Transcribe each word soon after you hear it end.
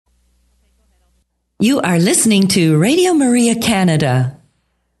You are listening to Radio Maria Canada.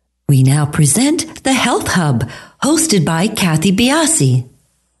 We now present the Health Hub, hosted by Kathy Biasi.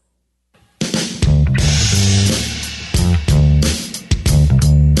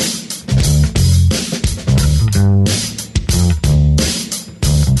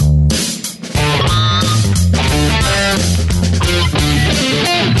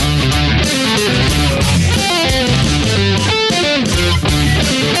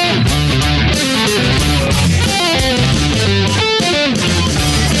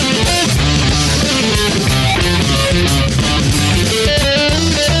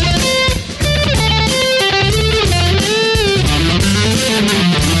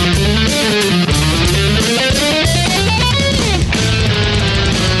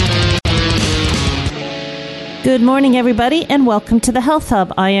 Good morning, everybody, and welcome to the Health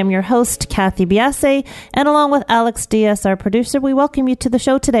Hub. I am your host, Kathy Biasi, and along with Alex Diaz, our producer, we welcome you to the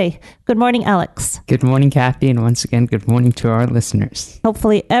show today. Good morning, Alex. Good morning, Kathy, and once again, good morning to our listeners.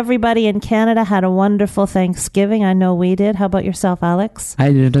 Hopefully everybody in Canada had a wonderful Thanksgiving. I know we did. How about yourself, Alex?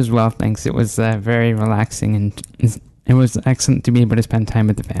 I did as well, thanks. It was very relaxing, and it was excellent to be able to spend time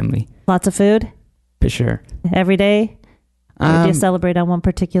with the family. Lots of food? For sure. Every day? Or do you celebrate on one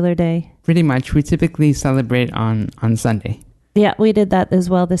particular day? Pretty much. We typically celebrate on Sunday. Yeah, we did that as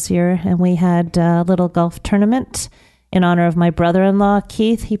well this year, and we had a little golf tournament in honor of my brother-in-law,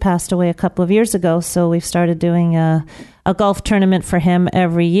 Keith. He passed away a couple of years ago, so we've started doing a golf tournament for him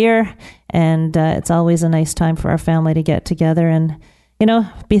every year, and it's always a nice time for our family to get together and, you know,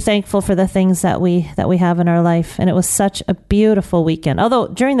 be thankful for the things that we have in our life. And it was such a beautiful weekend. Although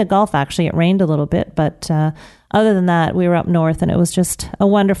during the golf, actually, it rained a little bit, but other than that, we were up north, and it was just a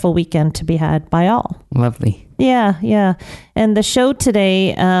wonderful weekend to be had by all. Lovely. Yeah. And the show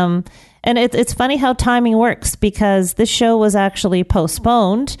today, and it's funny how timing works, because this show was actually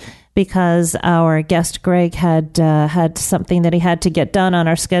postponed because our guest Greg had something that he had to get done on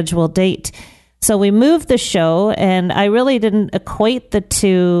our scheduled date. So we moved the show, and I really didn't equate the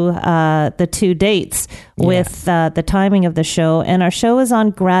two dates with the timing of the show. And our show is on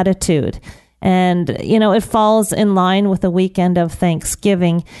gratitude. And, you know, it falls in line with the weekend of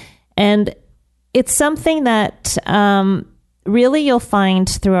Thanksgiving. And it's something that really you'll find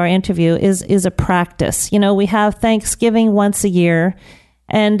through our interview is a practice. You know, we have Thanksgiving once a year.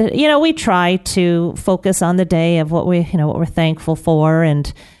 And, you know, we try to focus on the day of what we're thankful for.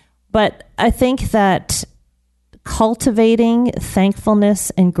 But I think that cultivating thankfulness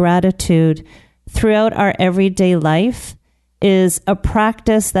and gratitude throughout our everyday life is a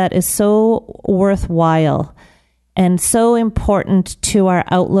practice that is so worthwhile and so important to our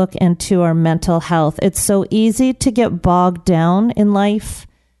outlook and to our mental health. It's so easy to get bogged down in life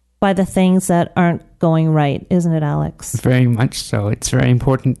by the things that aren't going right, isn't it, Alex? Very much so. It's very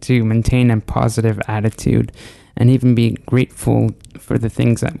important to maintain a positive attitude and even be grateful for the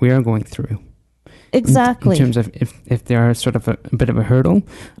things that we are going through. Exactly. In terms of if there are sort of a bit of a hurdle,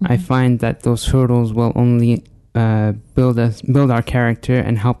 I find that those hurdles will only build our character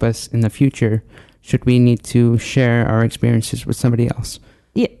and help us in the future should we need to share our experiences with somebody else.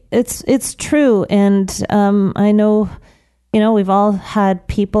 Yeah, it's true. And I know, you know, we've all had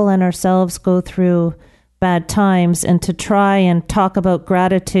people and ourselves go through bad times, and to try and talk about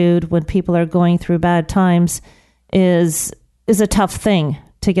gratitude when people are going through bad times is a tough thing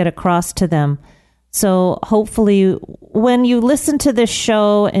to get across to them. So hopefully when you listen to this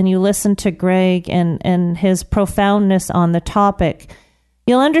show and you listen to Greg and his profoundness on the topic,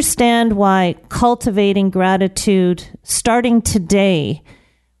 you'll understand why cultivating gratitude starting today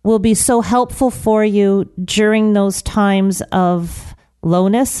will be so helpful for you during those times of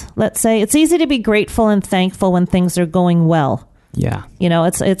lowness, let's say. It's easy to be grateful and thankful when things are going well. Yeah. You know,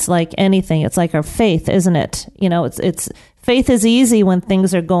 it's like anything. It's like our faith, isn't it? You know, it's faith is easy when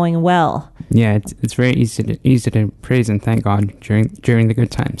things are going well. Yeah, it's very easy to praise and thank God during the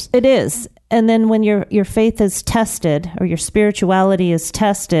good times. It is. And then when your faith is tested, or your spirituality is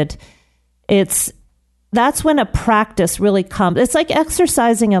tested, that's when a practice really comes. It's like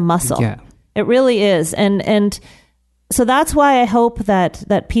exercising a muscle. Yeah. It really is. And so that's why I hope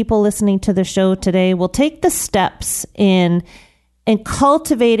that people listening to the show today will take the steps in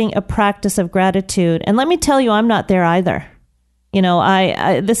cultivating a practice of gratitude. And let me tell you, I'm not there either. You know,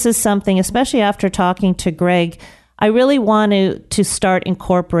 I this is something, especially after talking to Greg, I really want to start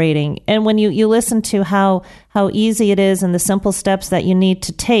incorporating. And when you listen to how easy it is and the simple steps that you need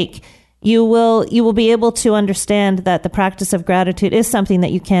to take, you will be able to understand that the practice of gratitude is something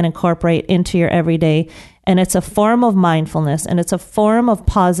that you can incorporate into your everyday. And it's a form of mindfulness, and it's a form of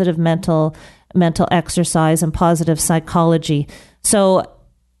positive mental exercise and positive psychology. So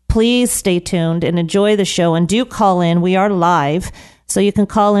please stay tuned and enjoy the show, and do call in. We are live. So you can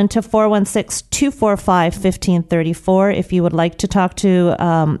call in to 416-245-1534 if you would like to talk to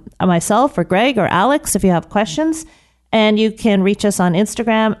myself or Greg or Alex if you have questions. And you can reach us on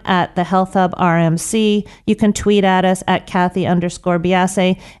Instagram at the Health Hub RMC. You can tweet at us at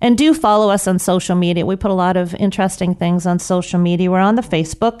Kathy_Biase. And do follow us on social media. We put a lot of interesting things on social media. We're on the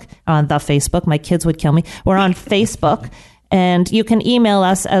Facebook. My kids would kill me. We're on Facebook. And you can email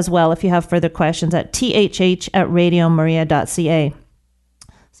us as well if you have further questions at thh@radiomaria.ca.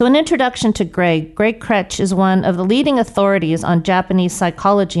 So an introduction to Greg. Greg Kretsch is one of the leading authorities on Japanese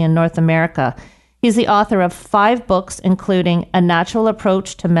psychology in North America. He's the author of 5 books, including A Natural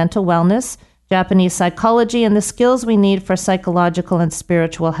Approach to Mental Wellness, Japanese Psychology, and the Skills We Need for Psychological and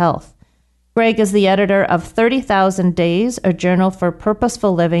Spiritual Health. Greg is the editor of 30,000 Days, a journal for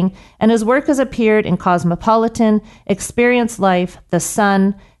purposeful living, and his work has appeared in Cosmopolitan, Experience Life, The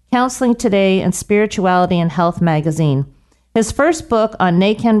Sun, Counseling Today, and Spirituality and Health magazine. His first book on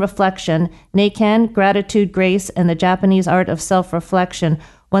Neikan reflection, Neikan, Gratitude, Grace, and the Japanese Art of Self-Reflection,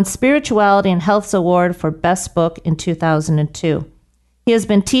 won Spirituality and Health's Award for Best Book in 2002. He has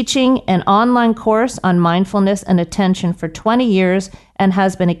been teaching an online course on mindfulness and attention for 20 years and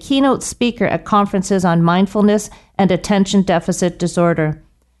has been a keynote speaker at conferences on mindfulness and attention deficit disorder.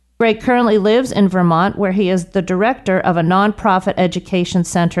 Greg currently lives in Vermont, where he is the director of a nonprofit education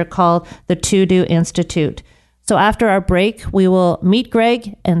center called the To Do Institute. So after our break, we will meet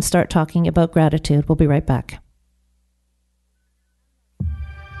Greg and start talking about gratitude. We'll be right back.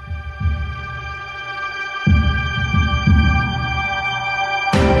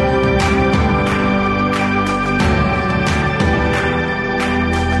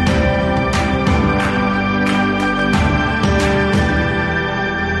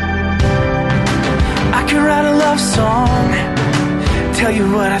 I could write a love song, tell you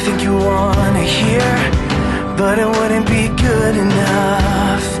what I think you want to hear, but it wouldn't be good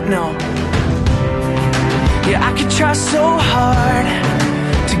enough, no. Yeah, I could try so hard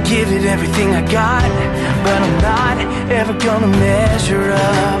to give it everything I got, but I'm not ever gonna measure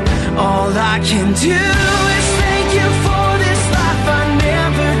up. All I can do is thank you for this life I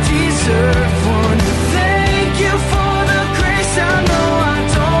never deserved. Wanna thank you for the grace I know I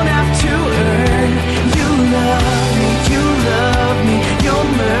don't have to earn. You love me, your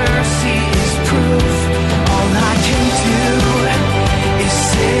mercy is proof. All I can do is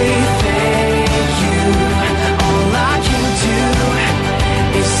say thank you. All I can do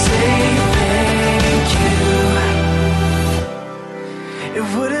is say thank you. It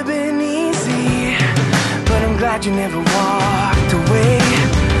would have been easy, but I'm glad you never walked away.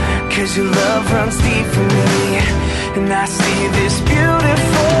 'Cause your love runs deep for me, and I see this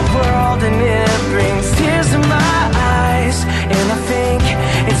beautiful world and it brings tears to my eyes. And I think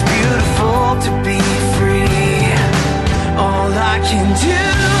it's beautiful to be free. All I can do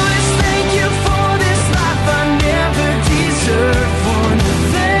is thank you for this life I never deserved. Wanna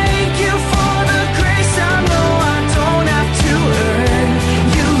thank you for the grace I know I don't have to earn.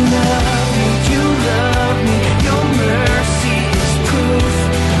 You love me, your mercy is proof.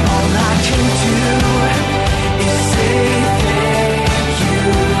 All I can do is say thank you.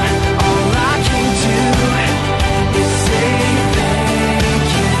 All I can do is say thank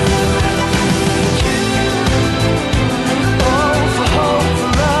you. Oh, for hope,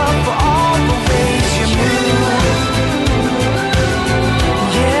 for love, for all the ways you move.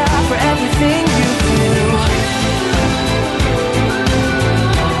 Yeah, for everything you do.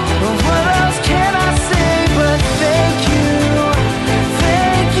 What else can I say but thank you?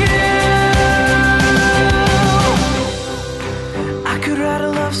 Thank you. I could write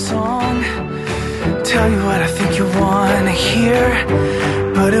a love song, tell you what I think you wanna hear,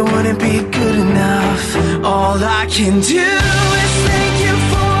 but it wouldn't be good enough. All I can do is thank you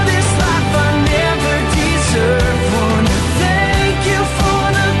for this life I never deserved. Wanna thank you for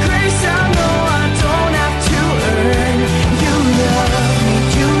the grace I know I don't have to earn.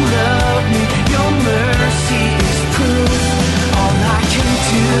 You love me, your mercy is proof. All I can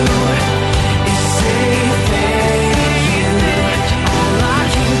do is say thank you. All I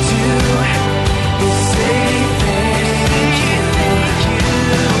can do is say thank you.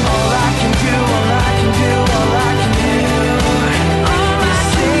 All I can do, all I can do, all I can do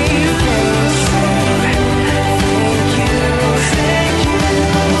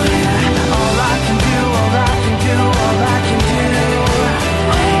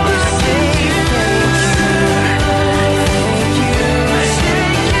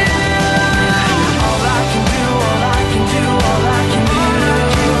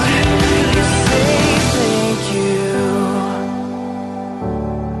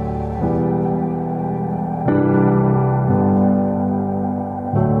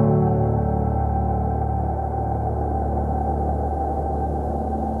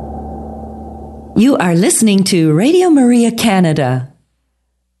You are listening to Radio Maria Canada.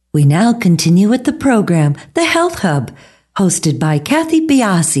 We now continue with the program, The Health Hub, hosted by Kathy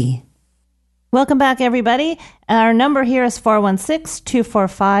Biasi. Welcome back, everybody. Our number here is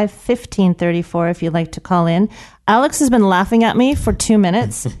 416-245-1534 if you'd like to call in. Alex has been laughing at me for 2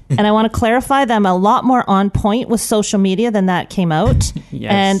 minutes, and I want to clarify that I'm a lot more on point with social media than that came out.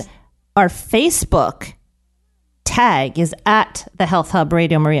 Yes. And our Facebook tag is at the Health Hub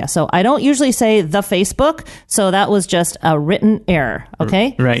Radio Maria. So I don't usually say the Facebook, so that was just a written error,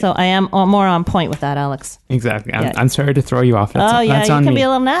 okay? Right. So I am more on point with that, Alex. Exactly. Yeah. I'm sorry to throw you off. Yeah, That's you on can me. be a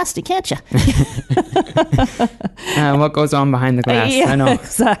little nasty, can't you? What goes on behind the glass? Yeah, I know.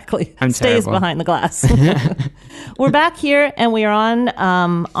 exactly. I'm Stays terrible. behind the glass. We're back here, and we are on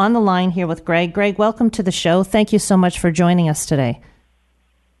the line here with Greg. Greg, welcome to the show. Thank you so much for joining us today.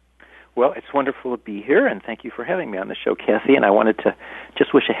 Well, it's wonderful to be here, and thank you for having me on the show, Kathy. And I wanted to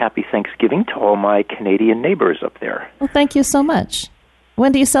just wish a happy Thanksgiving to all my Canadian neighbors up there. Well, thank you so much.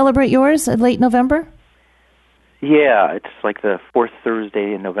 When do you celebrate yours? Late November? Yeah, it's like the fourth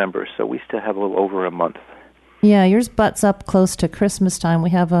Thursday in November, so we still have a little over a month. Yeah, yours butts up close to Christmas time. We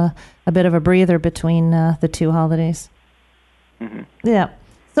have a bit of a breather between the two holidays. Mm-hmm. Yeah.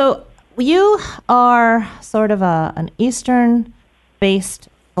 So you are sort of an Eastern-based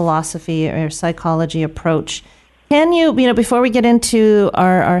philosophy or psychology approach. Can you, before we get into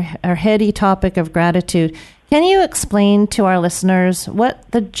our heady topic of gratitude, can you explain to our listeners what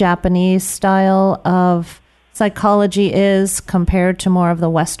the Japanese style of psychology is compared to more of the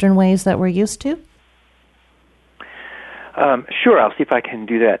Western ways that we're used to? Sure, I'll see if I can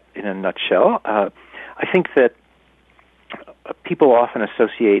do that in a nutshell. I think that people often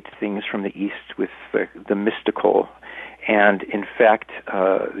associate things from the East with the mystical. And in fact,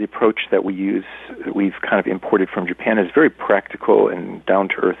 the approach that we've kind of imported from Japan is very practical and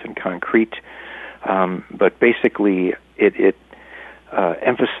down-to-earth and concrete. But basically, it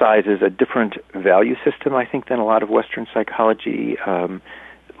emphasizes a different value system, I think, than a lot of Western psychology.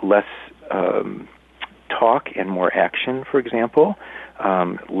 Less talk and more action, for example.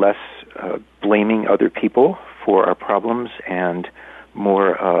 Less blaming other people for our problems and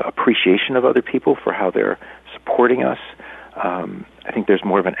more appreciation of other people for how they're supporting us. I think there's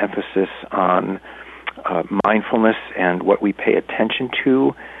more of an emphasis on mindfulness and what we pay attention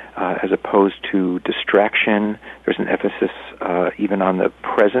to as opposed to distraction. There's an emphasis even on the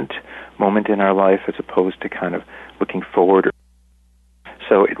present moment in our life as opposed to kind of looking forward.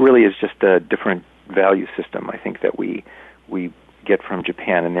 So it really is just a different value system, I think, that we get from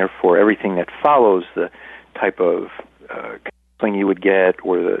Japan, and therefore everything that follows the type of counseling you would get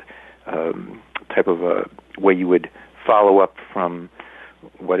or the type of way you would follow up from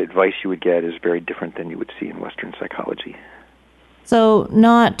what advice you would get is very different than you would see in Western psychology. So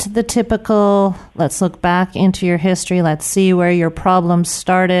not the typical, let's look back into your history, let's see where your problems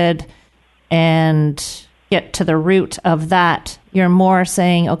started and get to the root of that. You're more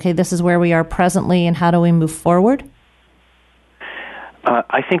saying, okay, this is where we are presently and how do we move forward?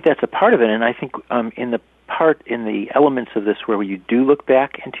 I think that's a part of it, and I think in the elements of this where you do look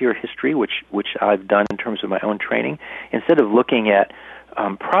back into your history, which I've done in terms of my own training, instead of looking at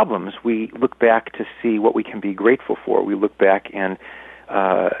problems, we look back to see what we can be grateful for. We look back and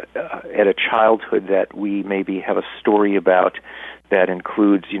at a childhood that we maybe have a story about that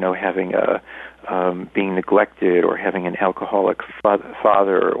includes, having being neglected or having an alcoholic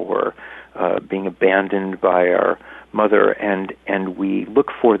father or being abandoned by our mother, and we look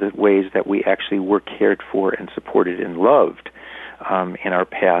for the ways that we actually were cared for and supported and loved in our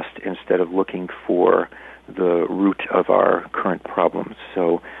past instead of looking for the root of our current problems.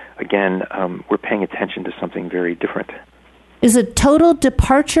 So again, we're paying attention to something very different. Is it total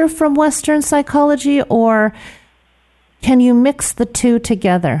departure from Western psychology, or can you mix the two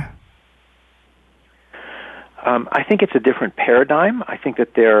together? I think it's a different paradigm. I think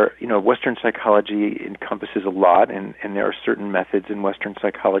that Western psychology encompasses a lot, and there are certain methods in Western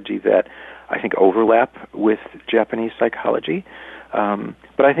psychology that I think overlap with Japanese psychology.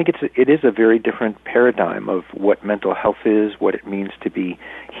 But I think it is a very different paradigm of what mental health is, what it means to be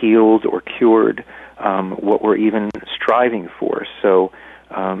healed or cured, what we're even striving for. So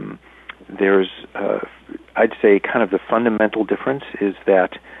there's, I'd say, kind of the fundamental difference is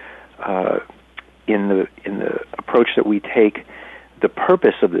that in the approach that we take, the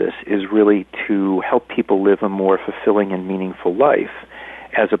purpose of this is really to help people live a more fulfilling and meaningful life,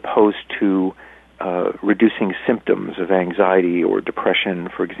 as opposed to reducing symptoms of anxiety or depression,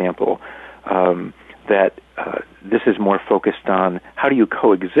 for example. That this is more focused on how do you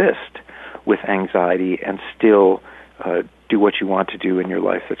coexist with anxiety and still do what you want to do in your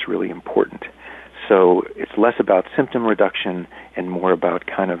life that's really important. So it's less about symptom reduction and more about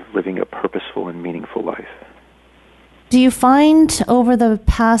kind of living a purposeful and meaningful life. Do you find over the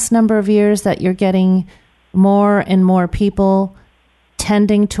past number of years that you're getting more and more people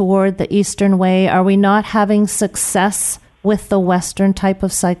tending toward the Eastern way? Are we not having success with the Western type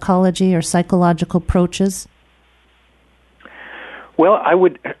of psychology or psychological approaches? Well, I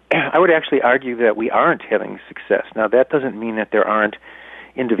would actually argue that we aren't having success. Now, that doesn't mean that there aren't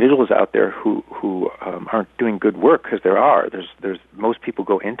individuals out there who aren't doing good work, because there are. There's most people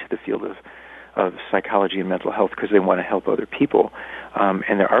go into the field of psychology and mental health because they want to help other people,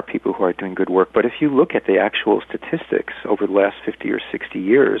 and there are people who are doing good work. But if you look at the actual statistics over the last 50 or 60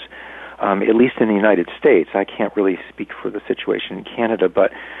 years, at least in the United States, I can't really speak for the situation in Canada,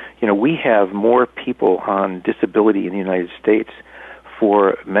 but we have more people on disability in the United States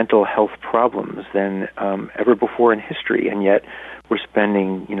for mental health problems than ever before in history, and yet we're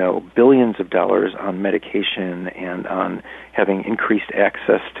spending billions of dollars on medication and on having increased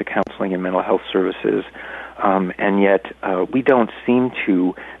access to counseling and mental health services, and yet we don't seem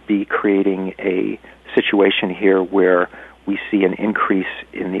to be creating a situation here where we see an increase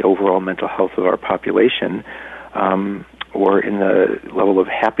in the overall mental health of our population, or in the level of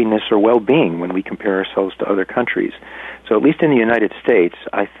happiness or well-being when we compare ourselves to other countries. So at least in the United States,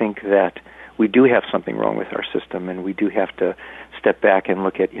 I think that we do have something wrong with our system, and we do have to step back and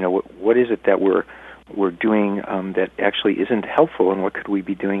look at, what is it that we're doing that actually isn't helpful, and what could we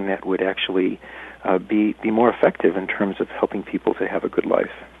be doing that would actually be more effective in terms of helping people to have a good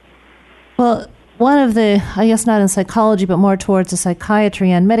life. Well, one of the, I guess not in psychology, but more towards the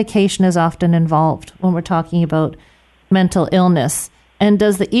psychiatry, and medication is often involved when we're talking about mental illness. And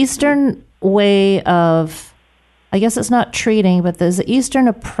does the Eastern way of, I guess it's not treating, but does the Eastern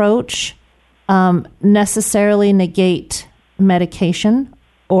approach necessarily negate medication,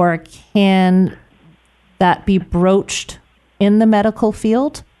 or can that be broached in the medical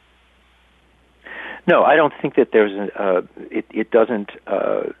field? No, I don't think that there's it doesn't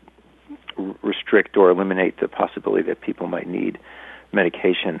restrict or eliminate the possibility that people might need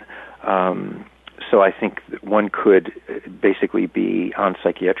medication. So I think that one could basically be on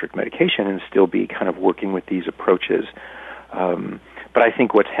psychiatric medication and still be kind of working with these approaches. But I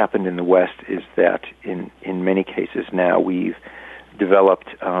think what's happened in the West is that in many cases now we've developed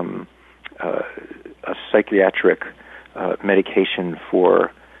a psychiatric medication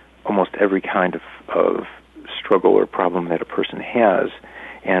for almost every kind of struggle or problem that a person has.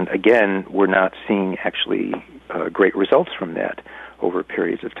 And again, we're not seeing actually great results from that over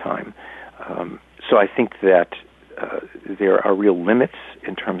periods of time. So I think that there are real limits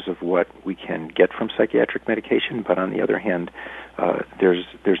in terms of what we can get from psychiatric medication, but on the other hand,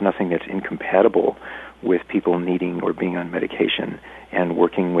 there's nothing that's incompatible with people needing or being on medication and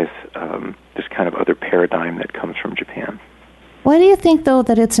working with this kind of other paradigm that comes from Japan. Why do you think, though,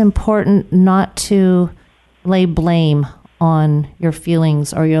 that it's important not to lay blame on your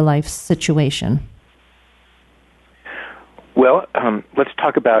feelings or your life situation? Well, let's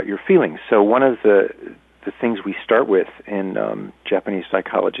talk about your feelings. So one of the things we start with in Japanese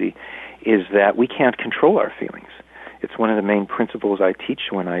psychology is that we can't control our feelings. It's one of the main principles I teach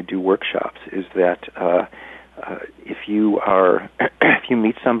when I do workshops, is that if you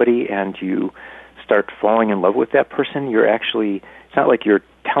meet somebody and you start falling in love with that person, it's not like you're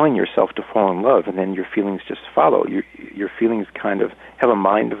telling yourself to fall in love and then your feelings just follow. Your feelings kind of have a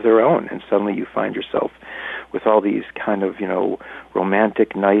mind of their own, and suddenly you find yourself with all these kind of,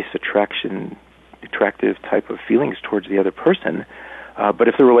 romantic, nice, attractive type of feelings towards the other person. But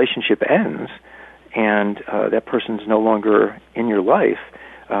if the relationship ends and that person's no longer in your life,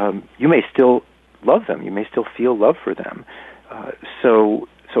 you may still love them. You may still feel love for them. So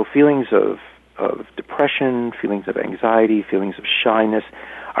feelings of depression, feelings of anxiety, feelings of shyness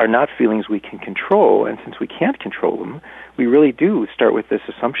are not feelings we can control. And since we can't control them, we really do start with this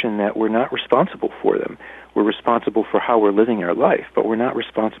assumption that we're not responsible for them. We're responsible for how we're living our life, but we're not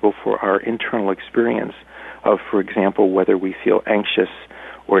responsible for our internal experience of, for example, whether we feel anxious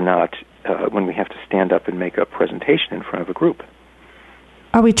or not when we have to stand up and make a presentation in front of a group.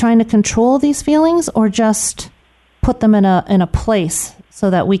 Are we trying to control these feelings, or just put them in a place so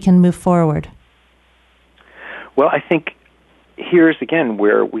that we can move forward? Well, I think here's, again,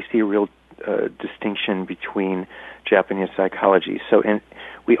 where we see a real distinction between Japanese psychology. So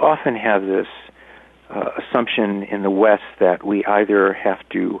we often have this assumption in the West that we either have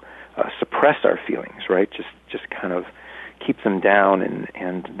to suppress our feelings, right? Just kind of keep them down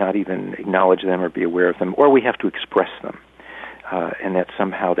and not even acknowledge them or be aware of them, or we have to express them, and that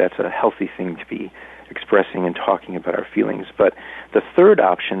somehow that's a healthy thing to be expressing and talking about our feelings. But the third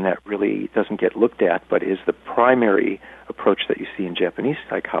option that really doesn't get looked at, but is the primary approach that you see in Japanese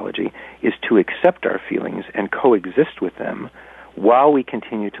psychology, is to accept our feelings and coexist with them while we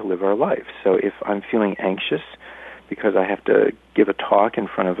continue to live our life. So if I'm feeling anxious because I have to give a talk in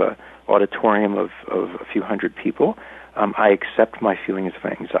front of an auditorium of a few hundred people, I accept my feelings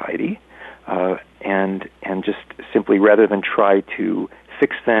of anxiety, and just simply, rather than try to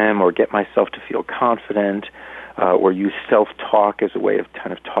fix them or get myself to feel confident, or use self-talk as a way of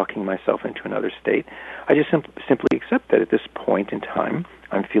kind of talking myself into another state, I just simply accept that at this point in time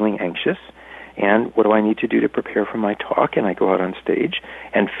I'm feeling anxious, and what do I need to do to prepare for my talk? And I go out on stage,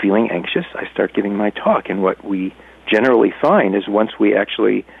 and feeling anxious, I start giving my talk. And what we generally find is once we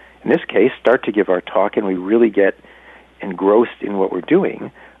actually, in this case, start to give our talk and we really get engrossed in what we're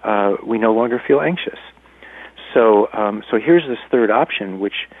doing, we no longer feel anxious. So here's this third option,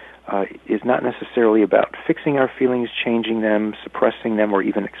 which is not necessarily about fixing our feelings, changing them, suppressing them, or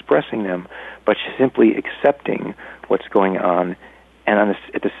even expressing them, but simply accepting what's going on, and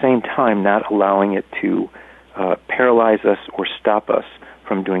at the same time not allowing it to paralyze us or stop us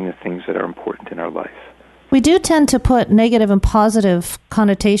from doing the things that are important in our life. We do tend to put negative and positive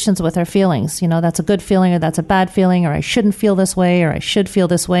connotations with our feelings. You know, that's a good feeling or that's a bad feeling, or I shouldn't feel this way or I should feel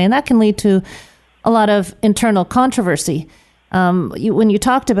this way. And that can lead to a lot of internal controversy. When you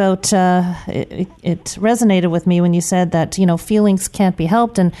talked about, it resonated with me when you said that, you know, feelings can't be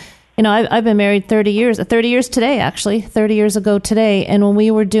helped. And, you know, I've been married 30 years today, actually, 30 years ago today. And when we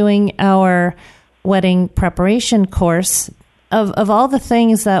were doing our wedding preparation course, of all the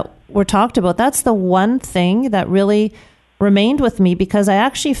things that were talked about, that's the one thing that really remained with me, because I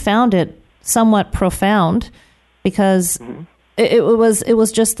actually found it somewhat profound, because it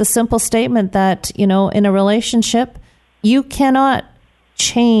was just the simple statement that, you know, in a relationship, you cannot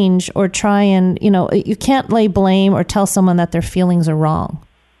change or try and, you know, you can't lay blame or tell someone that their feelings are wrong.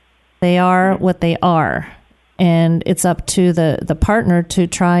 They are what they are. And it's up to the partner to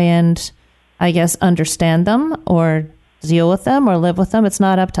try and, I guess, understand them or deal with them or live with them. It's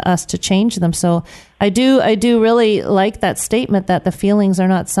not up to us to change them. So I do really like that statement that the feelings are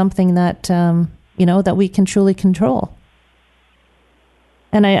not something that, you know, that we can truly control.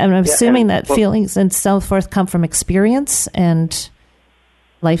 And I'm assuming that feelings and so forth come from experience and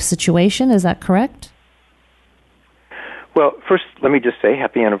life situation. Is that correct? Well, first, let me just say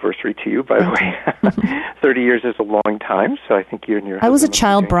happy anniversary to you, by the way. 30 years is a long time, so I think you and your I was a husband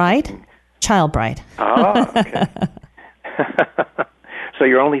child bride. Ah, okay. So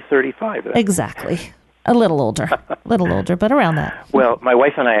you're only 35 then. Exactly. A little older, but around that. Well, my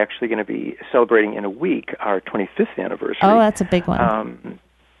wife and I are actually going to be celebrating in a week our 25th anniversary. Oh, that's a big one.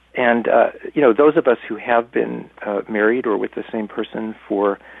 And you know, those of us who have been married or with the same person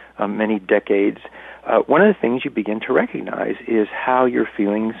for many decades, one of the things you begin to recognize is how your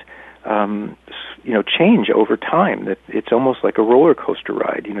feelings, you know, change over time. That it's almost like a roller coaster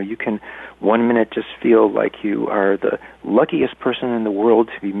ride. You know, you can 1 minute just feel like you are the luckiest person in the world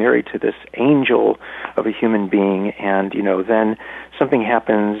to be married to this angel of a human being, and you know, then something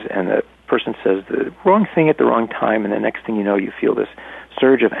happens and the person says the wrong thing at the wrong time, and the next thing you know, you feel this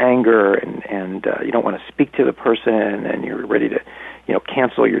surge of anger, and you don't want to speak to the person, and you're ready to, you know,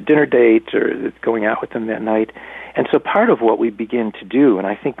 cancel your dinner date or going out with them that night. And so part of what we begin to do, and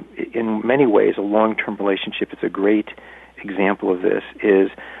I think in many ways a long-term relationship is a great example of this, is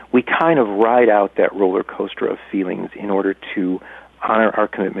we kind of ride out that roller coaster of feelings in order to honor our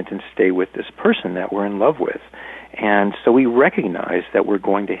commitment and stay with this person that we're in love with. And so we recognize that we're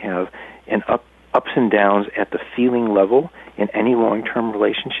going to have ups and downs at the feeling level in any long-term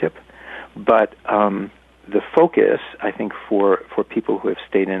relationship. But the focus, I think, for people who have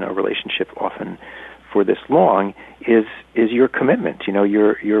stayed in a relationship often for this long is your commitment, you know,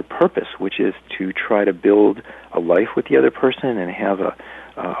 your purpose, which is to try to build a life with the other person and have a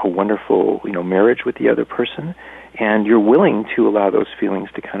wonderful, you know, marriage with the other person. And you're willing to allow those feelings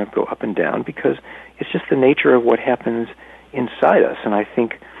to kind of go up and down because it's just the nature of what happens inside us. And I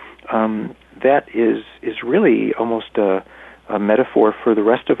think that is really almost a metaphor for the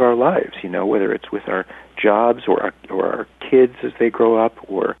rest of our lives, you know, whether it's with our jobs or our kids as they grow up,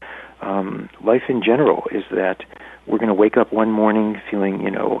 or life in general, is that we're going to wake up one morning feeling,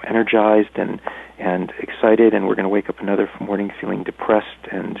 you know, energized and excited, and we're going to wake up another morning feeling depressed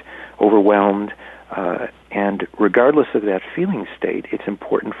and overwhelmed. And regardless of that feeling state, it's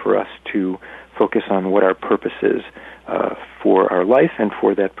important for us to focus on what our purpose is for our life and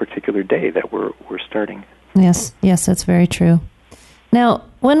for that particular day that we're starting. Yes, that's very true. Now,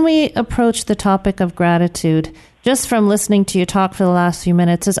 when we approach the topic of gratitude, just from listening to you talk for the last few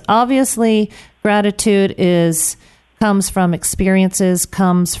minutes, is obviously gratitude comes from experiences,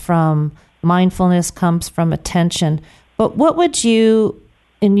 comes from mindfulness, comes from attention. But what would you,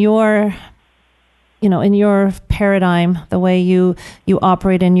 in your paradigm, the way you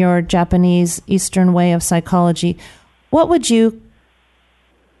operate in your Japanese Eastern way of psychology, what would you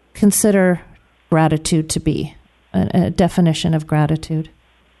consider gratitude to be, a definition of gratitude?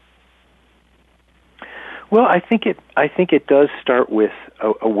 Well, I think it does start with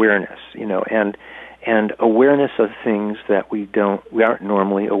awareness, and awareness of things that we aren't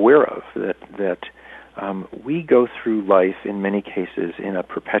normally aware of. That we go through life in many cases in a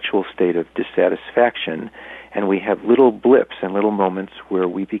perpetual state of dissatisfaction, and we have little blips and little moments where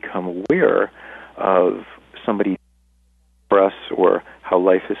we become aware of somebody for us or how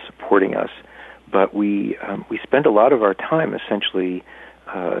life is supporting us. But we spend a lot of our time essentially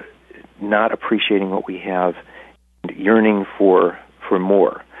not appreciating what we have and yearning for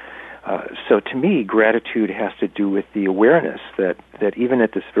more. So to me, gratitude has to do with the awareness that even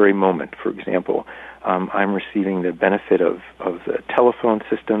at this very moment, for example, I'm receiving the benefit of the telephone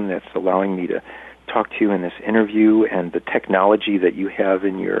system that's allowing me to talk to you in this interview, and the technology that you have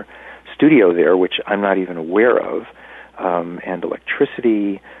in your studio there, which I'm not even aware of, and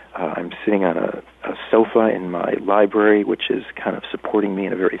electricity. I'm sitting on a sofa in my library, which is kind of supporting me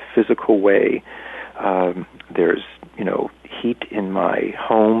in a very physical way. There's, heat in my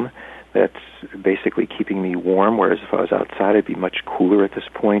home that's basically keeping me warm, whereas if I was outside, I'd be much cooler at this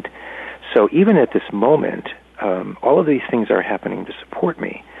point. So even at this moment, all of these things are happening to support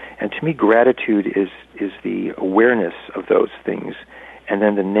me. And to me, gratitude is the awareness of those things, and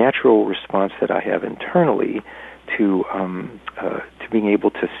then the natural response that I have internally to being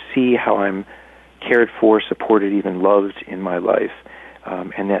able to see how I'm cared for, supported, even loved in my life,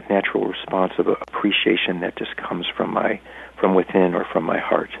 and that natural response of appreciation that just comes from within or from my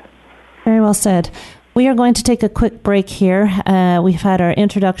heart. Very well said. We are going to take a quick break here. We've had our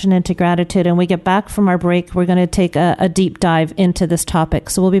introduction into gratitude, and we get back from our break, we're going to take a deep dive into this topic.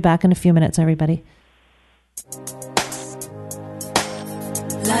 So we'll be back in a few minutes, everybody.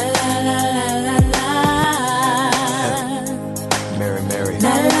 La la la la la la. Mary.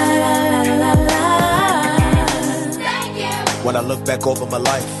 La la la la la la. Thank you. When I look back over my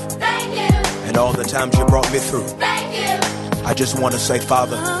life, thank you, and all the times you brought me through, thank you, I just want to say,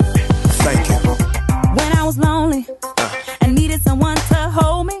 Father, thank you. When I was lonely and needed someone to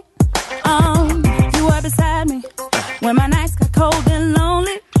hold me, you were beside me. When my nights got cold and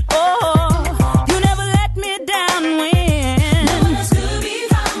lonely, oh, you never let me down when no one else could be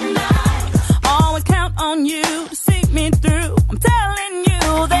found. I always count on you to see me through. I'm telling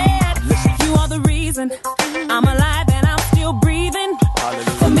you that you are the reason I'm alive and I'm still breathing.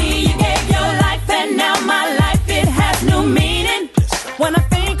 For me, you gave your life, and now my life, it has new meaning. When I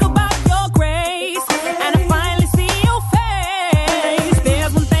think about your grace and I finally see your face,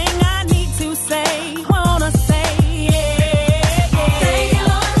 there's one thing I need to say, wanna say, yeah. Thank you,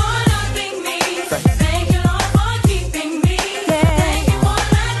 Lord, for loving me. Thank you, Lord, for keeping me. Thank you for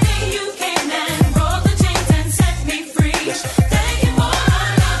letting you came and broke the chains and set me free. Thank you for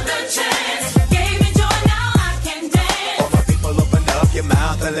another chance, gave me joy, now I can dance. All my people, open up your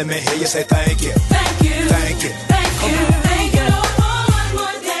mouth and let me hear you say thank you. Thank you. Thank you. Thank you. Thank you, Lord, for one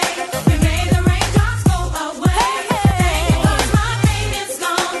more day. You made the raindrops go away. Thank you, 'cause my pain is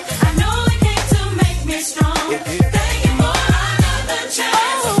gone. I know it came to make me strong. Thank you for another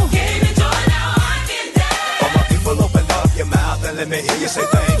chance, gave me joy, now I can dance. All my people, open up your mouth and let me hear you say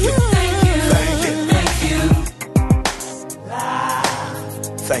thank you. Thank you. Thank you.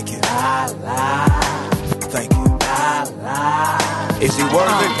 Thank you. Thank you. Thank you. Is he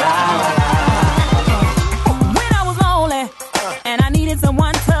worthy? When I was lonely and I needed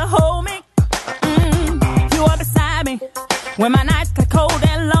someone to hold me, you were beside me. When my nights got cold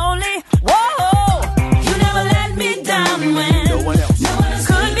and lonely, whoa, you never let me down when no one else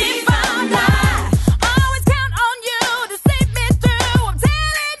could be found. I always count on you to see me through. I'm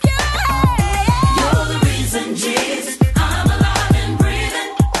telling you, hey, you're the reason, Jesus, I'm alive and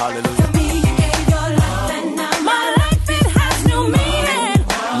breathing. Hallelujah. For me, you gave your life, and now my life, it has new meaning.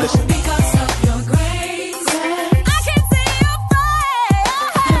 Listen. Because of your grace, I can see your face.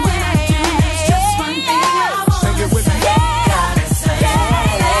 And when I do, there's just one thing I want to say. Gotta say,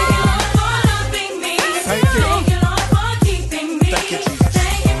 thank you, Lord, for loving me. Thank you, Lord, for keeping me. Thank you, Jesus.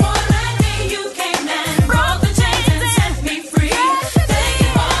 Thank you for letting you came and broke the chains and set me free. Thank you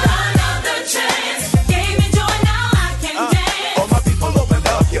for another chance, gave me joy, now I can dance. All my people, open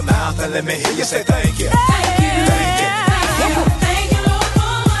up your mouth and let me hear you say thank you. Thank you. Thank you. Thank you, Lord,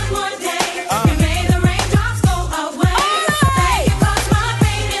 for one more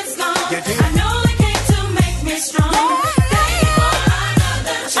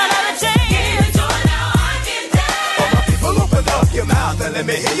then let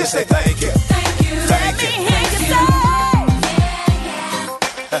me hear you say thank you. Thank you. Thank you. Let me hear you say.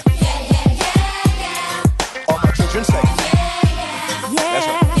 All my children say. That's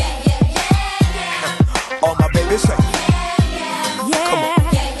right. All my babies say. Come on.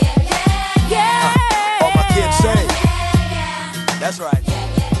 All my kids say. That's right.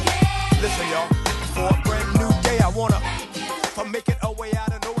 Listen, y'all. For a brand new day, I wanna make it a way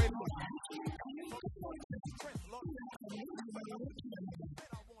out of no way.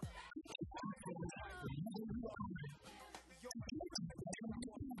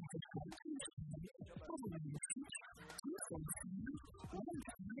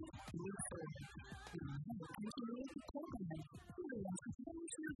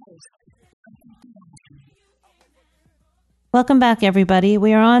 Welcome back, everybody.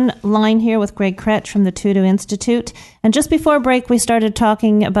 We are online here with Greg Kretsch from the Tudu Institute. And just before break, we started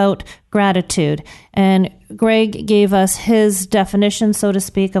talking about gratitude. And Greg gave us his definition, so to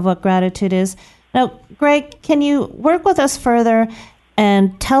speak, of what gratitude is. Now, Greg, can you work with us further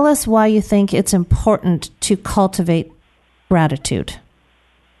and tell us why you think it's important to cultivate gratitude?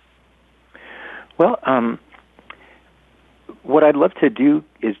 Well, what I'd love to do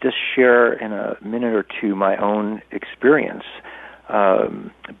is just share in a minute or two my own experience,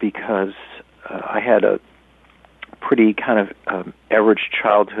 because I had a pretty kind of average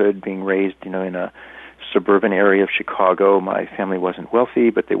childhood, being raised, in a suburban area of Chicago. My family wasn't wealthy,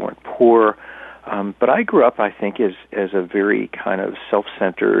 but they weren't poor. But I grew up, I think, as a very kind of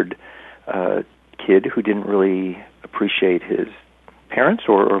self-centered kid who didn't really appreciate his parents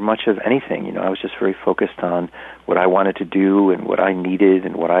or much of anything. I was just very focused on what I wanted to do and what I needed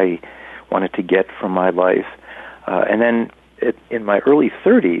and what I wanted to get from my life. And then in my early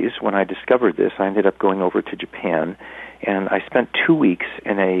 30s, when I discovered this, I ended up going over to Japan, and I spent 2 weeks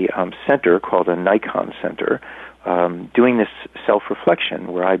in a center called a Nikon Center, doing this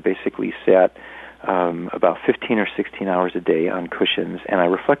self-reflection where I basically sat about 15 or 16 hours a day on cushions, and I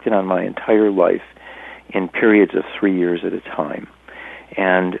reflected on my entire life in periods of 3 years at a time.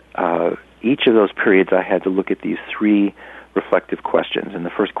 And each of those periods I had to look at these 3 reflective questions. And the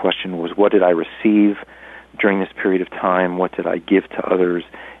first question was, what did I receive during this period of time? What did I give to others?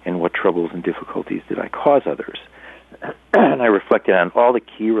 And what troubles and difficulties did I cause others? And I reflected on all the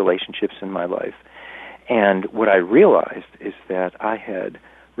key relationships in my life. And what I realized is that I had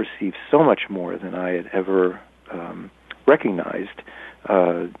received so much more than I had ever recognized,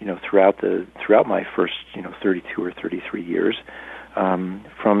 throughout my first, 32 or 33 years,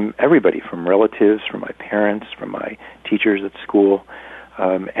 from everybody, from relatives, from my parents, from my teachers at school,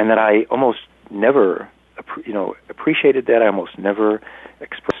 and that I almost never, appreciated that. I almost never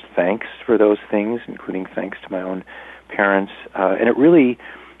expressed thanks for those things, including thanks to my own parents, and it really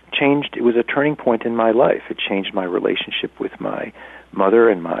changed. It was a turning point in my life. It changed my relationship with my mother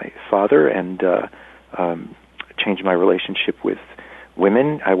and my father, and changed my relationship with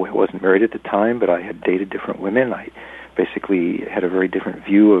women. I wasn't married at the time, but I had dated different women. I basically had a very different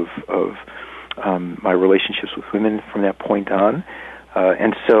view of my relationships with women from that point on.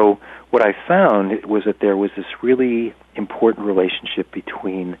 And so what I found was that there was this really important relationship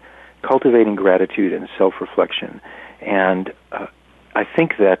between cultivating gratitude and self-reflection. And I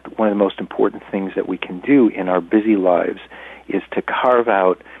think that one of the most important things that we can do in our busy lives is to carve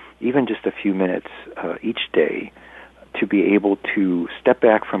out even just a few minutes each day to be able to step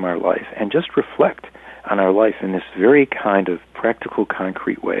back from our life and just reflect on our life in this very kind of practical,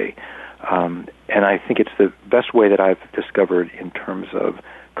 concrete way. And I think it's the best way that I've discovered in terms of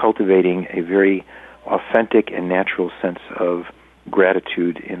cultivating a very authentic and natural sense of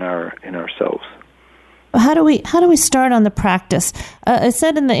gratitude in ourselves. How do we start on the practice? I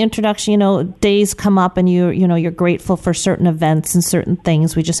said in the introduction, days come up and you're grateful for certain events and certain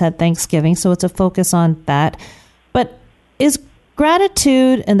things. We just had Thanksgiving, so it's a focus on that. But is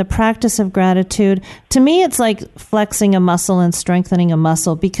gratitude and the practice of gratitude, to me, it's like flexing a muscle and strengthening a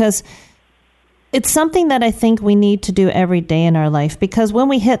muscle, because it's something that I think we need to do every day in our life, because when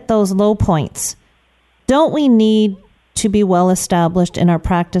we hit those low points, don't we need to be well established in our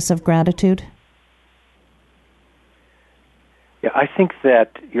practice of gratitude? Yeah, I think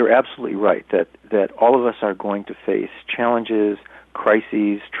that you're absolutely right, that all of us are going to face challenges,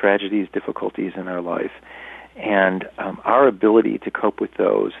 crises, tragedies, difficulties in our life. And our ability to cope with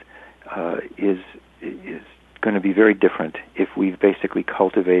those is going to be very different if we've basically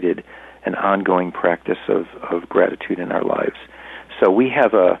cultivated an ongoing practice of gratitude in our lives. So we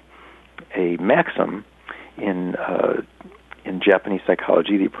have a maxim in Japanese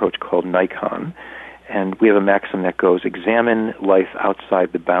psychology, the approach called Nikon, and we have a maxim that goes, examine life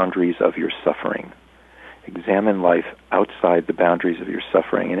outside the boundaries of your suffering. examine life outside the boundaries of your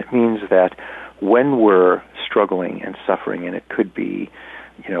suffering. And it means that when we're struggling and suffering, and it could be,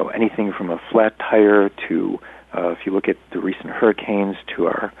 anything from a flat tire to, if you look at the recent hurricanes, to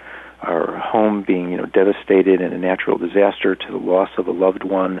our home being, devastated in a natural disaster, to the loss of a loved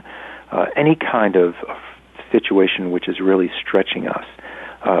one, any kind of situation which is really stretching us,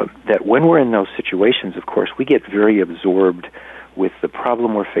 that when we're in those situations, of course, we get very absorbed with the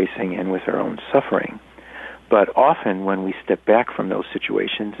problem we're facing and with our own suffering. But often when we step back from those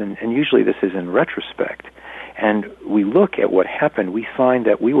situations, and usually this is in retrospect, and we look at what happened, we find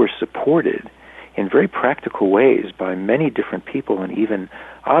that we were supported in very practical ways by many different people and even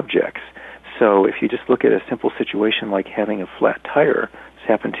objects. So if you just look at a simple situation like having a flat tire, this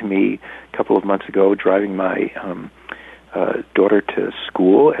happened to me a couple of months ago driving my daughter to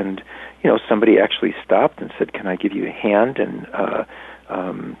school, and somebody actually stopped and said, "Can I give you a hand?" And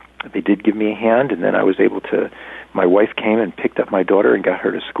they did give me a hand, and then I was able to, my wife came and picked up my daughter and got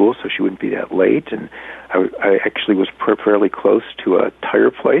her to school so she wouldn't be that late, and I actually was fairly close to a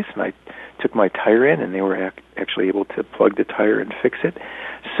tire place, and I took my tire in, and they were actually able to plug the tire and fix it.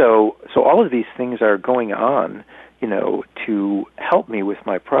 So all of these things are going on, to help me with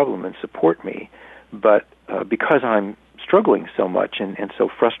my problem and support me, but because I'm struggling so much and so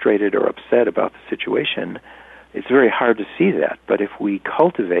frustrated or upset about the situation, it's very hard to see that. But if we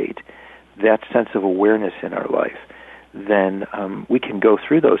cultivate that sense of awareness in our life, then we can go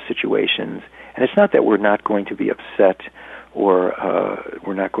through those situations. And it's not that we're not going to be upset or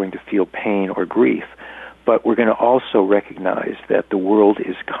we're not going to feel pain or grief, but we're going to also recognize that the world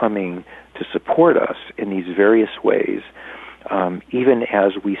is coming to support us in these various ways, even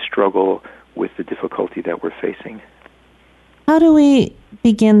as we struggle with the difficulty that we're facing. How do we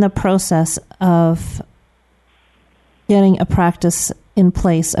begin the process of getting a practice in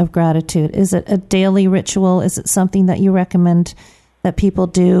place of gratitude? Is it a daily ritual? Is it something that you recommend that people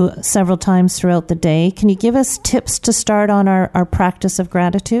do several times throughout the day? Can you give us tips to start on our practice of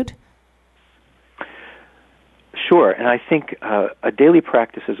gratitude? Sure, and I think a daily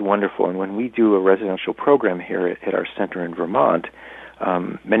practice is wonderful. And when we do a residential program here at our center in Vermont,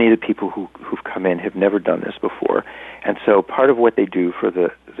 many of the people who've come in have never done this before. And so part of what they do for the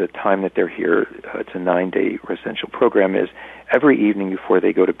time that they're here, it's a 9-day residential program, is every evening before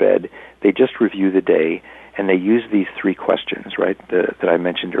they go to bed, they just review the day, and they use these 3 questions, right, that I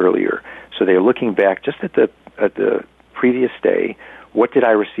mentioned earlier. So they're looking back just at the previous day. What did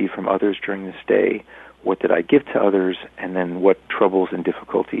I receive from others during this day? What did I give to others? And then what troubles and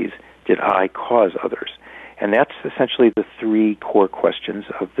difficulties did I cause others? And that's essentially the 3 core questions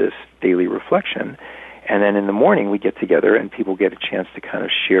of this daily reflection. And then in the morning we get together and people get a chance to kind of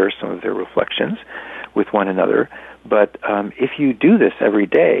share some of their reflections with one another. But if you do this every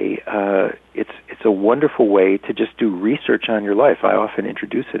day, it's a wonderful way to just do research on your life. I often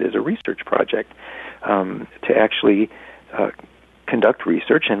introduce it as a research project, to actually conduct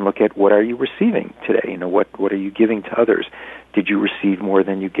research and look at what are you receiving today. What are you giving to others? Did you receive more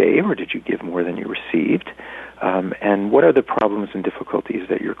than you gave, or did you give more than you received? And what are the problems and difficulties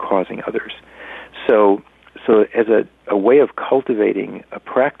that you're causing others? So as a way of cultivating a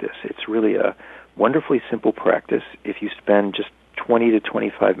practice, it's really a wonderfully simple practice. If you spend just 20 to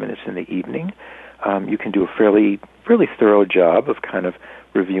 25 minutes in the evening, you can do a fairly thorough job of kind of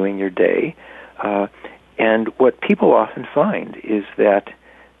reviewing your day. And what people often find is that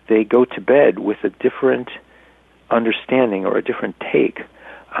they go to bed with a different understanding or a different take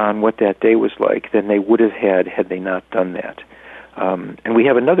on what that day was like than they would have had they not done that. And we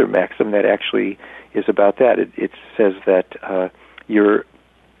have another maxim that actually is about that. It says that your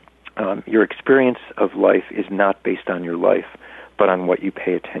experience of life is not based on your life, but on what you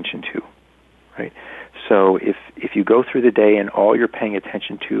pay attention to, right? So if you go through the day and all you're paying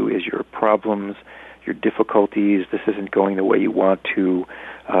attention to is your problems, your difficulties, this isn't going the way you want to,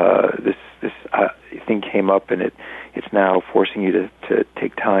 this thing came up and it's now forcing you to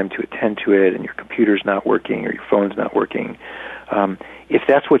take time to attend to it, and your computer's not working or your phone's not working. If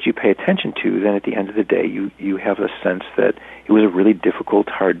that's what you pay attention to, then at the end of the day you have a sense that it was a really difficult,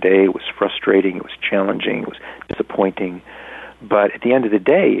 hard day, it was frustrating, it was challenging, it was disappointing. But at the end of the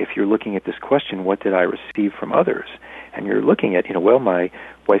day, if you're looking at this question, what did I receive from others? And you're looking at, well, my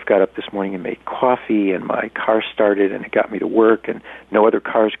wife got up this morning and made coffee, and my car started, and it got me to work, and no other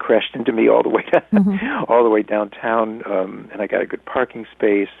cars crashed into me all the way all the way downtown, and I got a good parking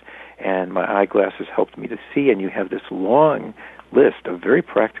space, and my eyeglasses helped me to see. And you have this long list of very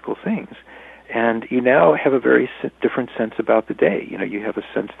practical things, and you now have a very different sense about the day. You have a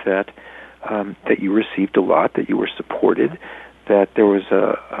sense that you received a lot, that you were supported, that there was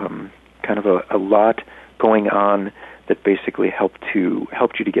a lot going on that basically helped you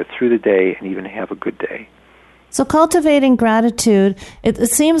to get through the day and even have a good day. So cultivating gratitude, it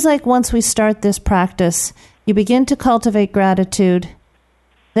seems like once we start this practice, you begin to cultivate gratitude,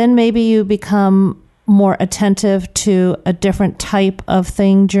 then maybe you become more attentive to a different type of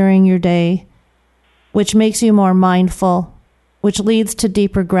thing during your day, which makes you more mindful, which leads to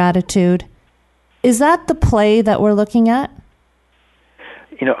deeper gratitude. Is that the play that we're looking at?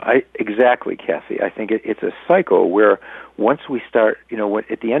 Exactly, Kathy. I think it's a cycle where once we start,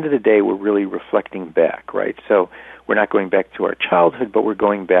 at the end of the day, we're really reflecting back, right? So we're not going back to our childhood, but we're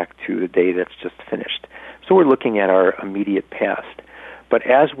going back to the day that's just finished. So we're looking at our immediate past. But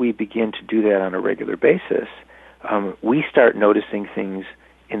as we begin to do that on a regular basis, we start noticing things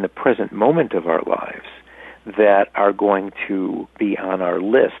in the present moment of our lives that are going to be on our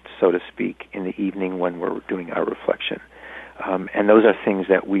list, so to speak, in the evening when we're doing our reflection. And those are things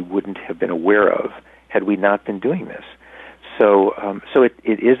that we wouldn't have been aware of had we not been doing this. So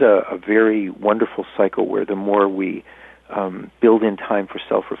it is a very wonderful cycle where the more we build in time for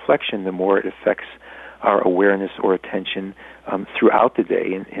self-reflection, the more it affects our awareness or attention throughout the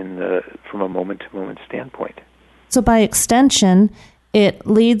day from a moment-to-moment standpoint. So by extension, it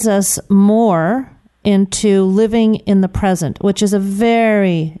leads us more into living in the present, which is a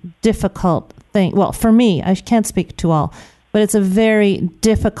very difficult thing. Well, for me, I can't speak to all, but it's a very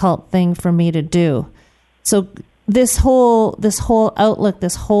difficult thing for me to do. So this whole outlook,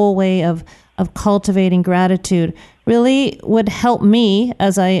 this whole way of cultivating gratitude really would help me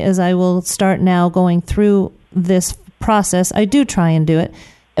as I will start now going through this process. I do try and do it.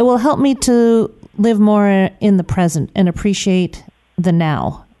 It will help me to live more in the present and appreciate the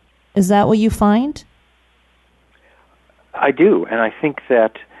now. Is that what you find? I do, and I think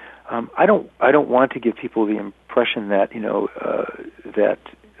that I don't want to give people the impression that that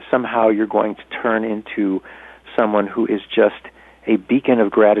somehow you're going to turn into someone who is just a beacon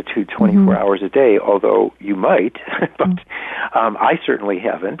of gratitude 24 hours a day. Although you might, but I certainly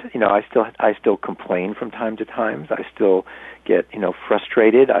haven't. I still complain from time to time. I still get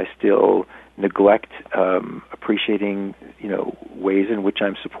frustrated. I still neglect appreciating ways in which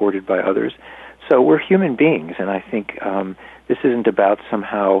I'm supported by others. So we're human beings, and I think this isn't about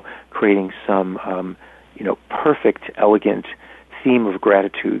somehow creating some perfect, elegant theme of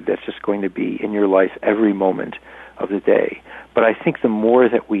gratitude that's just going to be in your life every moment of the day. But I think the more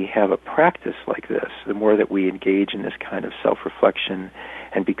that we have a practice like this, the more that we engage in this kind of self-reflection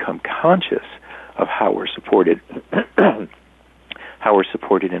and become conscious of how we're supported,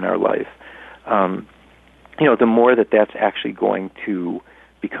 in our life, the more that's actually going to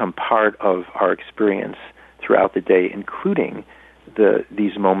become part of our experience throughout the day, including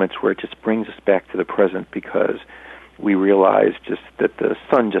these moments where it just brings us back to the present because we realize just that the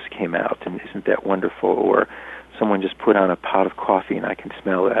sun just came out and isn't that wonderful, or someone just put on a pot of coffee and I can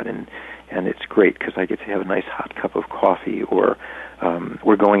smell that and it's great because I get to have a nice hot cup of coffee, or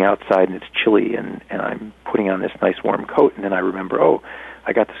we're going outside and it's chilly and I'm putting on this nice warm coat and then I remember,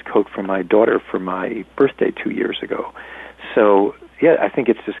 I got this coat from my daughter for my birthday 2 years ago. So yeah, I think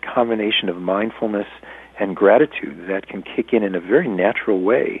it's this combination of mindfulness and gratitude that can kick in a very natural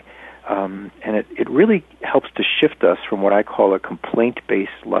way. And it really helps to shift us from what I call a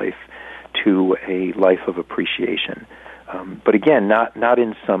complaint-based life to a life of appreciation. But again, not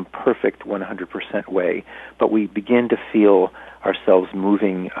in some perfect 100% way, but we begin to feel ourselves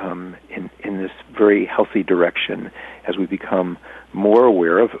moving in this very healthy direction as we become more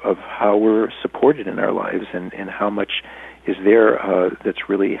aware of how we're supported in our lives and how much is there that's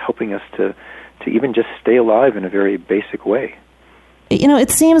really helping us to even just stay alive in a very basic way.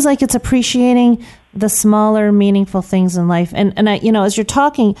 It seems like it's appreciating the smaller, meaningful things in life. And I, as you're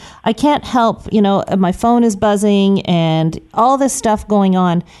talking, I can't help, my phone is buzzing and all this stuff going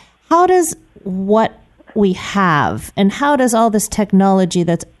on. How does what we have and how does all this technology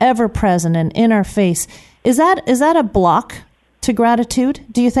that's ever present and in our face, is that a block to gratitude,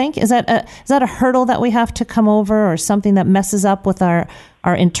 do you think? Is that a hurdle that we have to come over, or something that messes up with our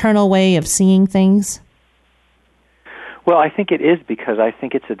internal way of seeing things? Well, I think it is, because I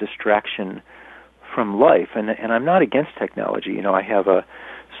think it's a distraction from life, and I'm not against technology. I have a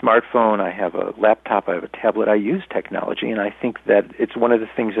smartphone, I have a laptop, I have a tablet. I use technology, and I think that it's one of the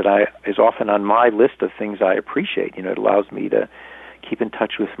things that is often on my list of things I appreciate. It allows me to keep in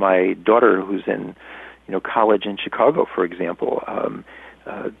touch with my daughter who's in college in Chicago, for example.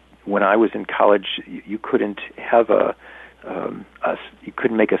 When I was in college, you couldn't have you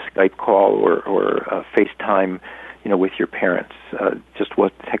couldn't make a Skype call or a FaceTime, with your parents. Just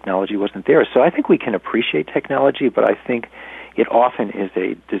what technology wasn't there. So I think we can appreciate technology, but I think it often is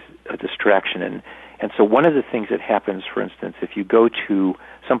a distraction. And so one of the things that happens, for instance, if you go to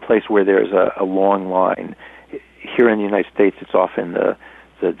some place where there's a long line, here in the United States, it's often the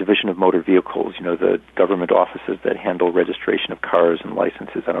Division of Motor Vehicles, the government offices that handle registration of cars and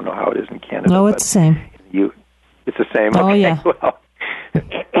licenses. I don't know how it is in Canada. No, it's the same. It's the same? Oh, okay. yeah. Well,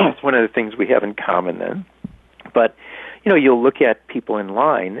 it's one of the things we have in common then. But, you'll look at people in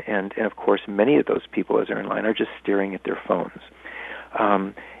line, and of course, many of those people as they're in line are just staring at their phones.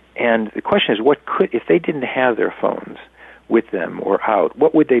 And the question is, if they didn't have their phones with them or out,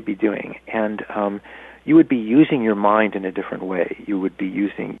 what would they be doing? And you would be using your mind in a different way. You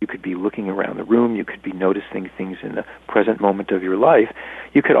could be looking around the room, you could be noticing things in the present moment of your life.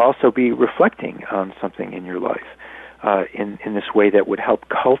 You could also be reflecting on something in your life in this way that would help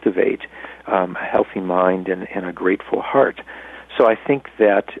cultivate a healthy mind and a grateful heart. So I think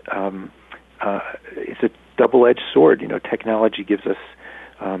that it's a double-edged sword. Technology gives us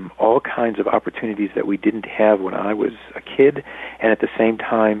all kinds of opportunities that we didn't have when I was a kid, and at the same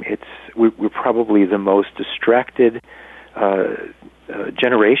time, we're probably the most distracted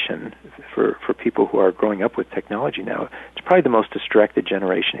generation for people who are growing up with technology now. It's probably the most distracted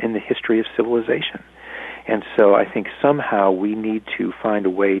generation in the history of civilization. And so I think somehow we need to find a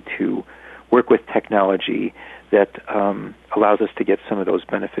way to work with technology that allows us to get some of those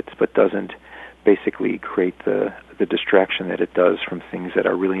benefits, but doesn't basically create the distraction that it does from things that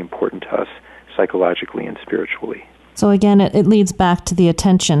are really important to us psychologically and spiritually. So again, it leads back to the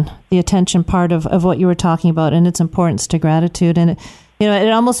attention part of what you were talking about and its importance to gratitude. And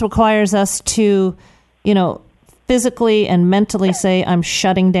it almost requires us to, physically and mentally say, I'm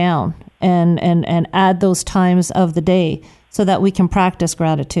shutting down and add those times of the day so that we can practice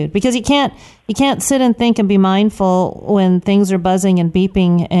gratitude. Because you can't sit and think and be mindful when things are buzzing and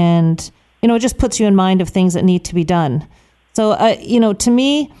beeping and it just puts you in mind of things that need to be done. So, to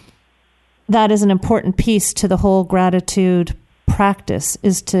me, that is an important piece to the whole gratitude practice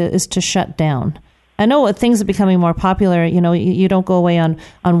is to shut down. I know things are becoming more popular. You don't go away on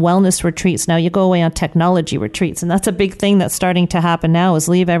wellness retreats now. You go away on technology retreats. And that's a big thing that's starting to happen now is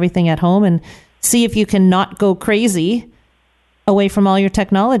leave everything at home and see if you can not go crazy away from all your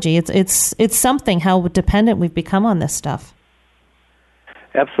technology. It's something how dependent we've become on this stuff.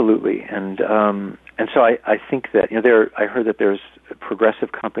 Absolutely, and so I think that I heard that there's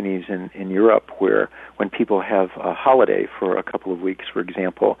progressive companies in Europe where when people have a holiday for a couple of weeks, for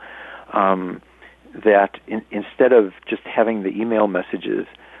example, that instead of just having the email messages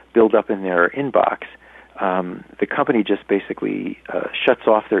build up in their inbox, the company just basically shuts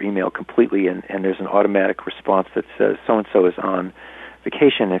off their email completely, and there's an automatic response that says so and so is on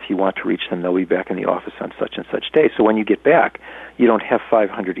vacation. If you want to reach them, they'll be back in the office on such and such day. So when you get back, you don't have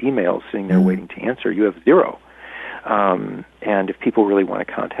 500 emails sitting there waiting to answer. You have 0. And if people really want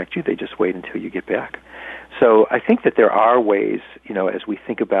to contact you, they just wait until you get back. So I think that there are ways, as we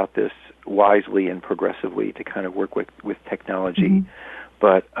think about this wisely and progressively to kind of work with technology.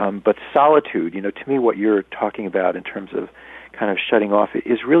 Mm-hmm. But solitude, to me what you're talking about in terms of kind of shutting off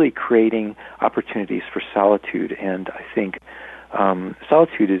is really creating opportunities for solitude. And I think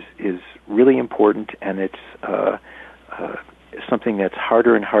solitude is really important, and it's something that's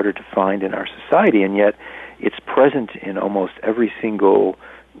harder and harder to find in our society, and yet it's present in almost every single,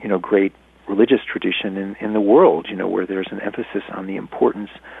 great religious tradition in the world, where there's an emphasis on the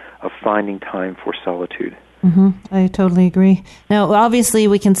importance of finding time for solitude. Mm-hmm. I totally agree. Now, obviously,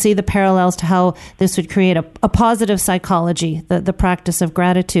 we can see the parallels to how this would create a positive psychology, the practice of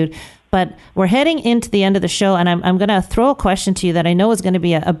gratitude. But we're heading into the end of the show, and I'm going to throw a question to you that I know is going to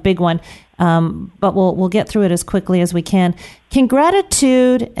be a big one, but we'll get through it as quickly as we can. Can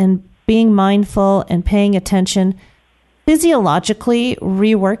gratitude and being mindful and paying attention physiologically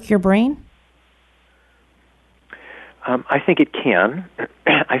rework your brain? I think it can.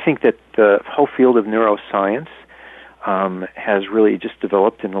 I think that the whole field of neuroscience has really just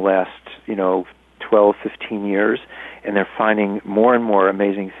developed in the last, 12, 15 years, and they're finding more and more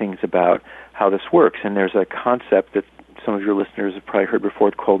amazing things about how this works. And there's a concept that some of your listeners have probably heard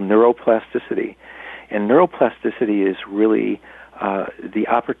before called neuroplasticity. And neuroplasticity is really the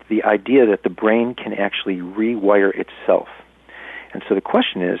idea that the brain can actually rewire itself. And so the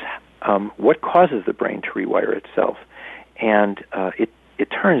question is, what causes the brain to rewire itself? And it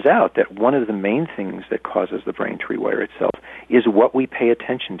turns out that one of the main things that causes the brain to rewire itself is what we pay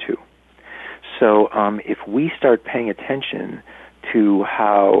attention to. So if we start paying attention to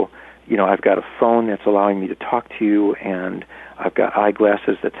how, I've got a phone that's allowing me to talk to you, and I've got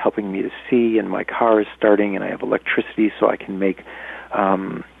eyeglasses that's helping me to see, and my car is starting, and I have electricity so I can make,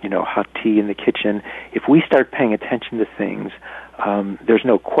 hot tea in the kitchen. If we start paying attention to things, there's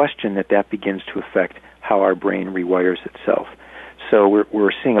no question that begins to affect how our brain rewires itself. So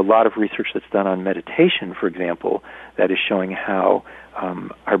we're seeing a lot of research that's done on meditation, for example, that is showing how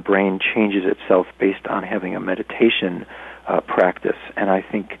our brain changes itself based on having a meditation practice. And I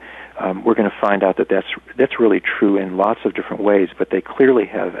think we're going to find out that that's really true in lots of different ways, but they clearly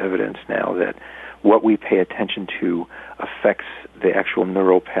have evidence now that what we pay attention to affects the actual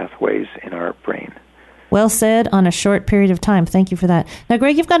neural pathways in our brain. Well said on a short period of time. Thank you for that. Now,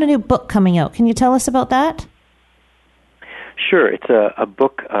 Greg, you've got a new book coming out. Can you tell us about that? Sure. It's a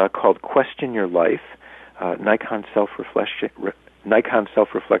book called Question Your Life, Nikon Self-Reflection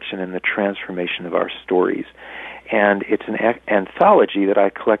and the Transformation of Our Stories. And it's an anthology that I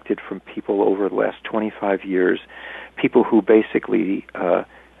collected from people over the last 25 years, people who basically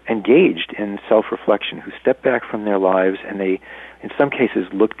engaged in self-reflection, who stepped back from their lives, and they, in some cases,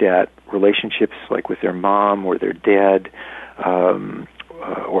 looked at relationships like with their mom or their dad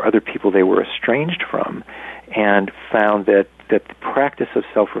or other people they were estranged from, and found that the practice of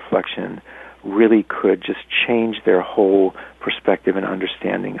self-reflection really could just change their whole perspective and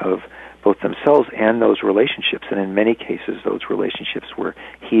understanding of both themselves and those relationships. And in many cases, those relationships were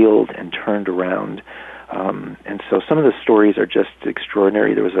healed and turned around. And so some of the stories are just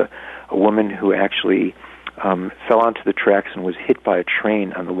extraordinary. There was a woman who actually fell onto the tracks and was hit by a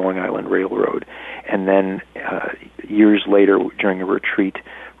train on the Long Island Railroad, and then years later, during a retreat,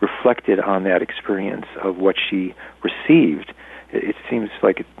 reflected on that experience of what she received. It seems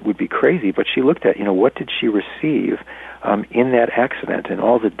like it would be crazy, but she looked at, what did she receive in that accident, and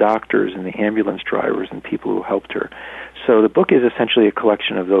all the doctors and the ambulance drivers and people who helped her. So the book is essentially a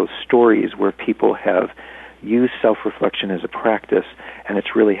collection of those stories where people have used self-reflection as a practice, and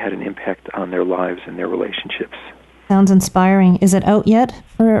it's really had an impact on their lives and their relationships. Sounds inspiring. Is it out yet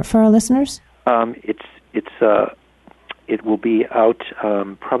for our listeners? It will be out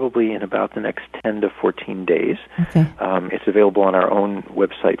probably in about the next 10 to 14 days. Okay. It's available on our own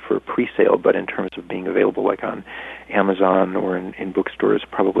website for pre-sale, but in terms of being available like on Amazon or in bookstores,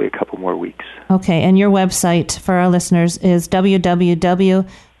 probably a couple more weeks. Okay, and your website for our listeners is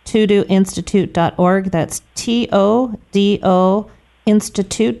www.todoinstitute.org. That's TODO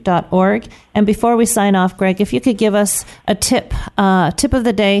institute.org. And before we sign off, Greg, if you could give us a tip of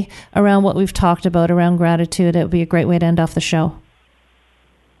the day around what we've talked about around gratitude, it would be a great way to end off the show.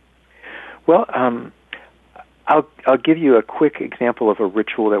 Well, I'll give you a quick example of a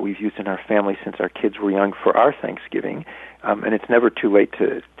ritual that we've used in our family since our kids were young for our Thanksgiving. And it's never too late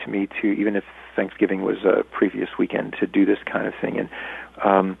to me to, even if Thanksgiving was a previous weekend, to do this kind of thing. And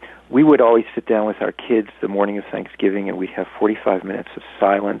we would always sit down with our kids the morning of Thanksgiving, and we'd have 45 minutes of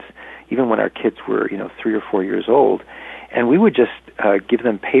silence, even when our kids were, 3 or 4 years old. And we would just give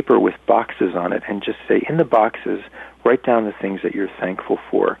them paper with boxes on it and just say, in the boxes, write down the things that you're thankful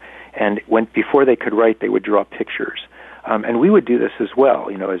for. And before they could write, they would draw pictures. And we would do this as well,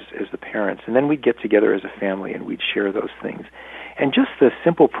 as the parents. And then we'd get together as a family and we'd share those things. And just the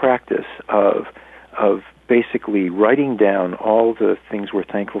simple practice of basically writing down all the things we're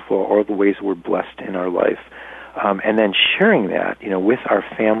thankful for, all the ways we're blessed in our life, and then sharing that, with our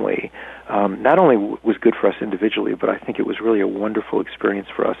family, not only was good for us individually, but I think it was really a wonderful experience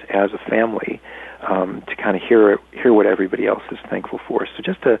for us as a family to kind of hear what everybody else is thankful for. So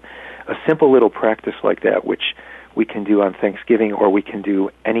just a simple little practice like that, which we can do on Thanksgiving, or we can do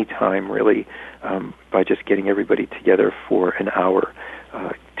any time, really, by just getting everybody together for an hour.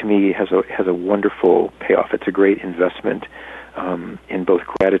 To me, has a wonderful payoff. It's a great investment in both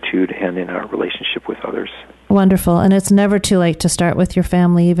gratitude and in our relationship with others. Wonderful. And it's never too late to start with your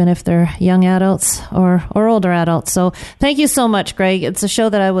family, even if they're young adults or older adults. So thank you so much, Greg. It's a show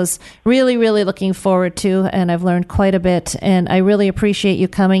that I was really, really looking forward to, and I've learned quite a bit. And I really appreciate you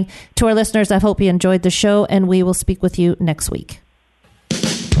coming. To our listeners, I hope you enjoyed the show, and we will speak with you next week.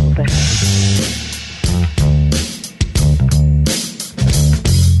 Thanks.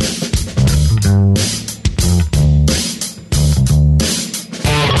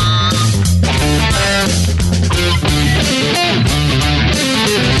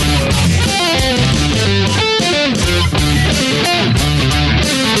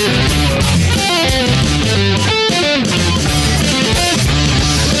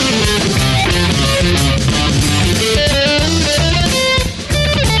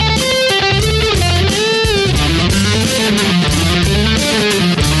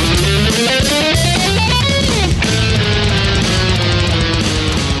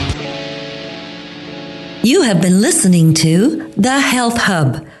 have been listening to The Health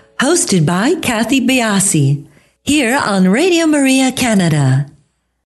Hub, hosted by Kathy Biasi, here on Radio Maria Canada.